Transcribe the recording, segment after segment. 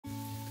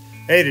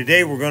Hey,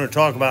 today we're going to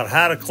talk about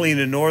how to clean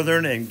a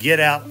northern and get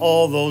out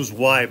all those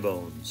Y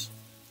bones.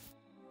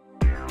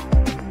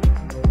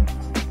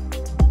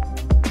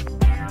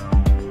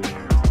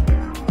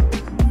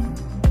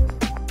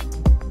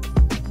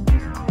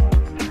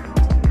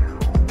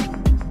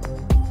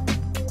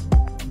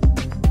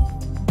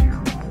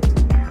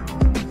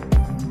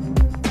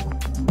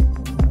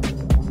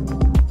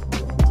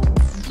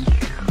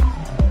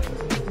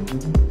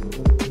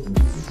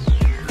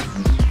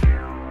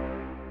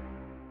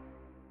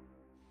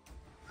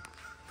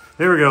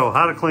 Here we go,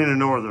 How to Clean a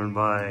Northern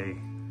by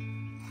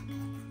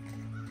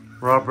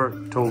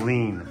Robert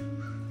Tolen.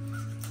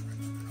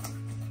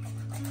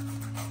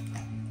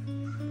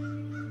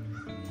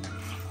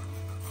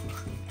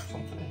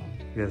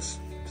 Yes,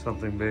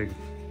 something big.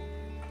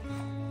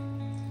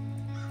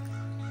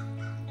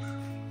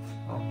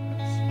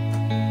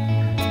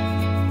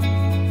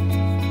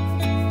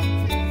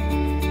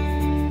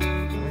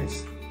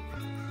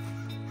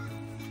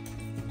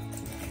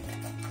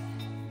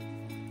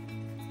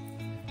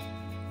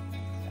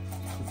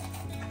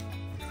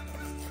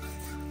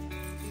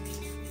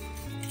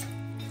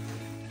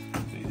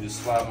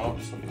 Just slide them out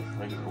just like a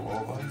regular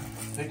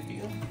walleye type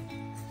deal.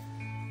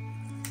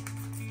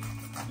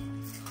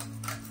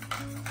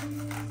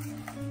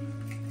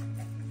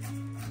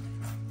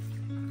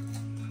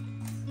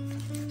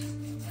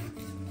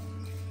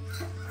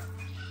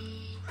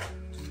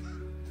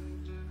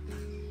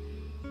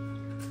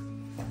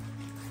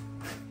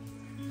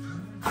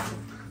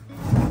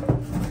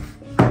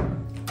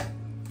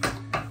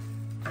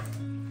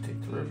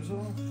 Take the ribs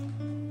off.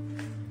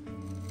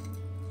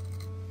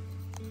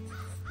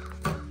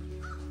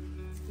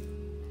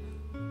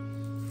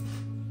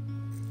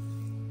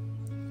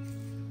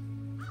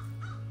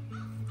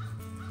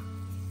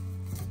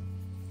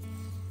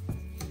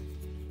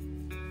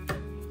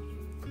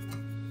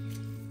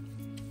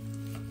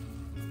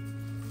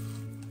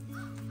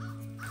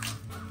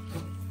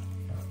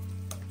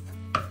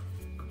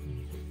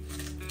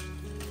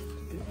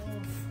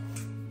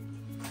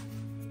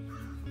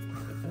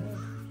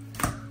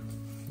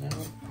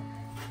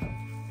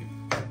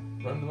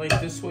 Run like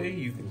this way,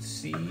 you can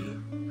see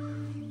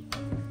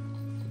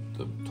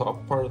the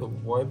top part of the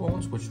Y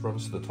bones, which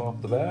runs to the top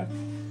of the back.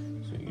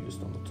 So you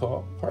just on the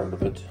top part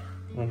of it,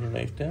 run your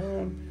knife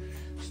down,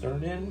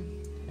 start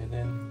in, and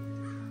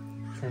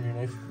then turn your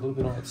knife a little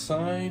bit on its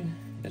side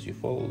as you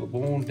follow the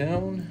bone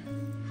down.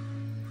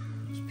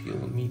 Just peel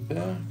the meat back,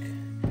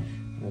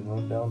 and then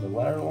run down the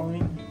ladder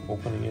line,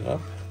 opening it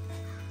up,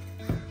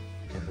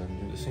 and then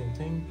do the same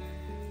thing.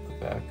 Go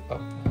back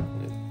up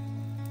the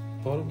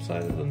bottom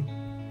side of the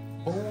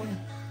bone,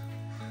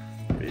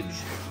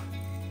 ridge,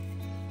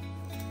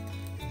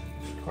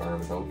 just carve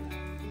it out.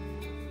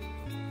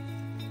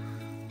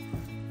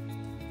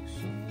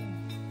 So,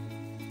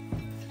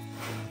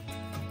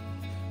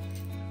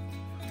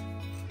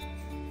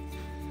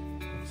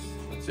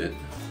 that's it.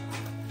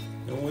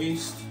 No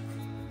waste.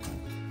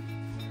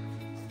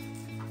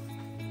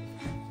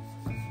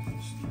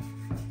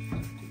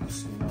 Take the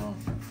skin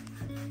off.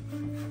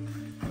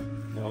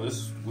 Now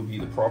this would be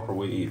the proper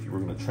way if you were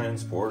going to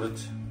transport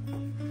it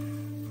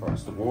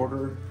across the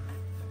border.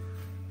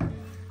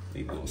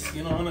 Leave a little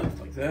skin on it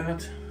like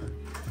that.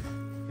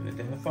 You can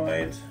identify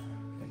it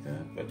like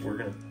that, but we're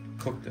going to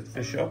cook the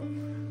fish up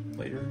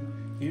later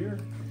here.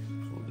 So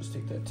we'll just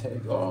take that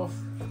tag off.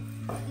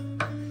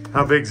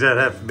 How big does that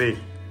have to be?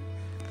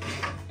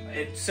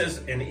 It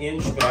says an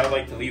inch, but I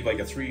like to leave like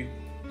a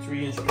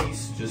 3-inch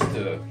piece. Just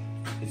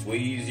it's way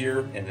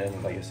easier, and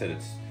then like I said,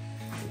 it's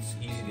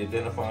easy to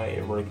identify.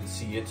 Everybody can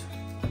see it.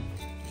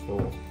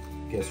 So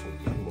guesswork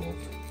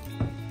involved.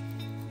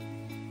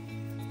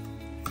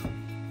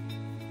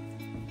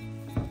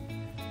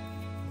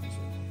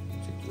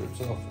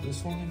 Off of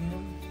this one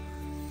again.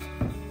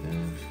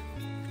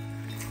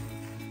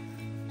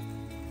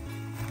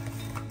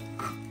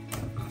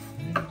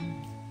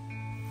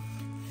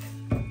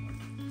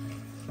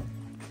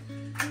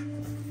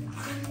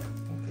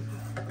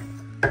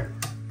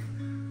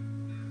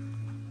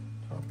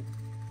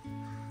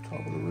 Top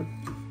of the rib.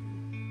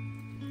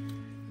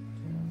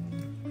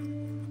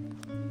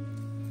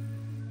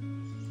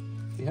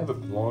 If you have a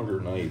longer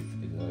knife,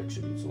 it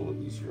actually is a little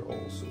easier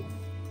also.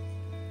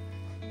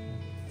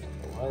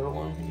 Ladder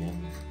line again.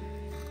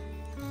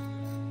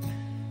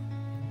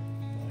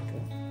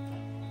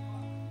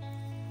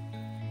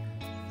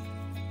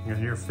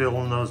 And you're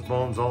feeling those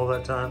bones all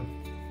that time?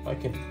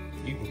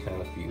 You can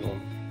kind of feel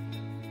them.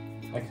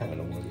 I kind of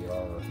know where they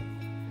are.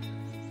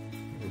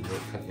 You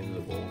don't cut into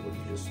the bone, but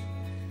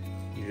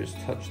you just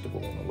touch the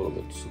bone a little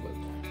bit so that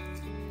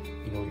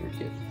you know you're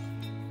getting.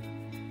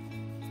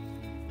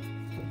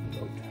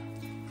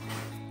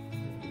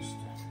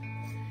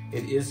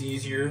 It is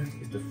easier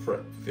if the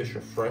fish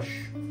are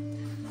fresh.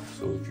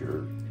 So if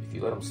you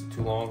let them sit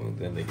too long,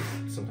 then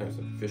sometimes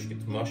the fish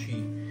gets mushy,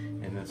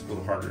 and then it's a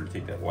little harder to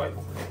take that Y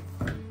bone out.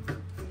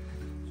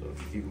 So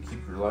if you can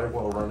keep your live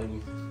well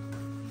running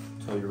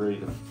until you're ready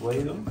to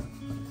fillet them.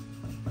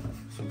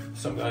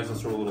 Some guys will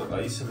throw a little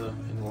ice in the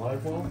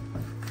live well,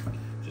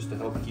 just to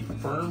help keep it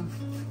firm.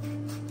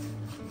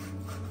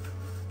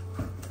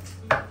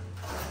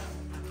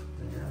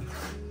 There.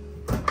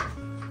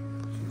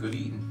 Some good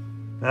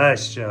eating.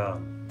 Nice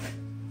job.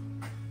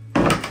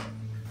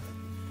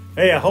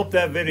 Hey, I hope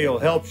that video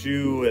helps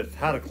you with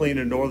how to clean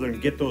a northern,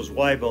 get those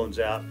Y bones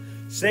out.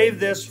 Save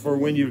this for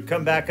when you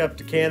come back up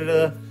to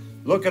Canada.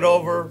 Look it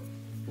over,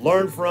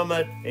 learn from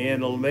it,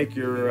 and it'll make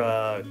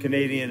your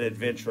Canadian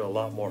adventure a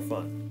lot more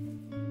fun.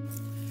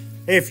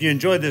 Hey, if you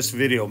enjoyed this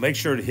video, make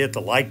sure to hit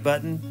the like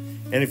button.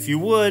 And if you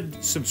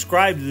would,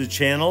 subscribe to the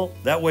channel.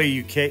 That way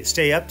you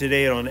stay up to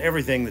date on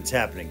everything that's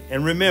happening.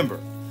 And remember,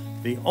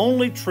 the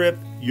only trip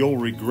you'll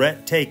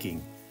regret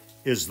taking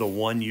is the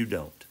one you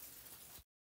don't.